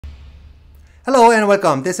Hello and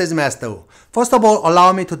welcome, this is Master. First of all,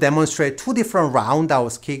 allow me to demonstrate two different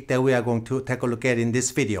roundhouse kicks that we are going to take a look at in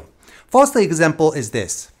this video. First example is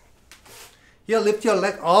this. Here, lift your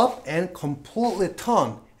leg up and completely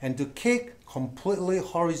turn and to kick completely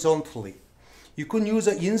horizontally. You can use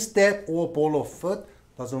an instep or ball of foot,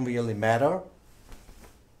 doesn't really matter.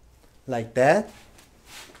 Like that.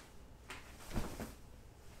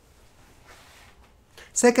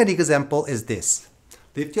 Second example is this.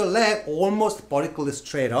 Lift your leg almost vertically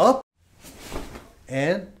straight up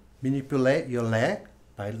and manipulate your leg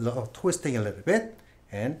by twisting a little bit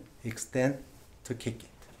and extend to kick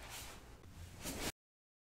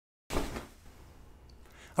it.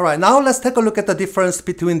 Alright, now let's take a look at the difference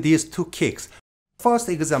between these two kicks. First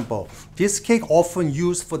example, this kick often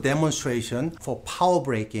used for demonstration for power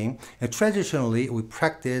breaking, and traditionally we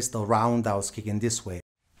practice the roundhouse kick in this way.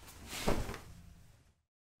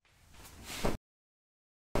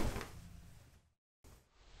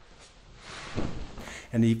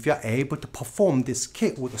 And if you are able to perform this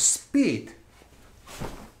kick with speed,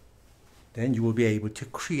 then you will be able to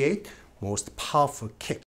create most powerful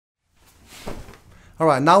kick.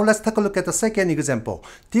 Alright, now let's take a look at the second example.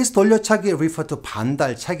 This 돌려차기 refer to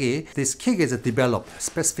반달차기. This kick is developed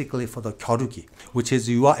specifically for the 겨루기, which is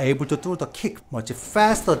you are able to do the kick much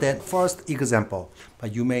faster than first example,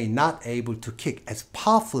 but you may not able to kick as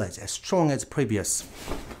powerful as strong as previous.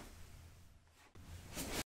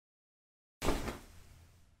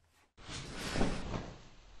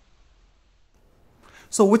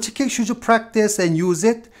 So which kick should you practice and use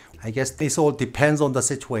it? I guess this all depends on the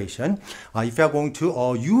situation. If you are going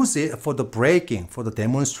to use it for the breaking, for the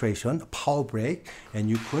demonstration, power break, and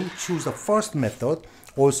you can choose the first method.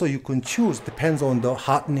 Also, you can choose, depends on the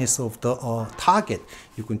hardness of the target.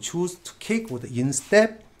 You can choose to kick with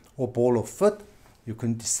instep or ball of foot. You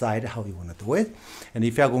can decide how you want to do it. And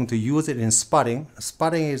if you are going to use it in spotting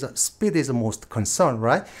is speed is the most concern,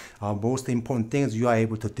 right? Most important thing is you are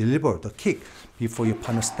able to deliver the kick before your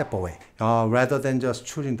partner step away. Rather than just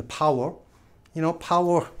choosing the power.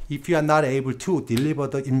 Power, if you are not able to deliver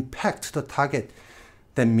the impact to the target,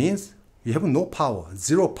 that means you have no power,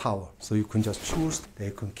 zero power. So you can just choose that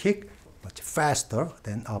you can kick much faster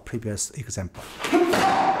than our previous example.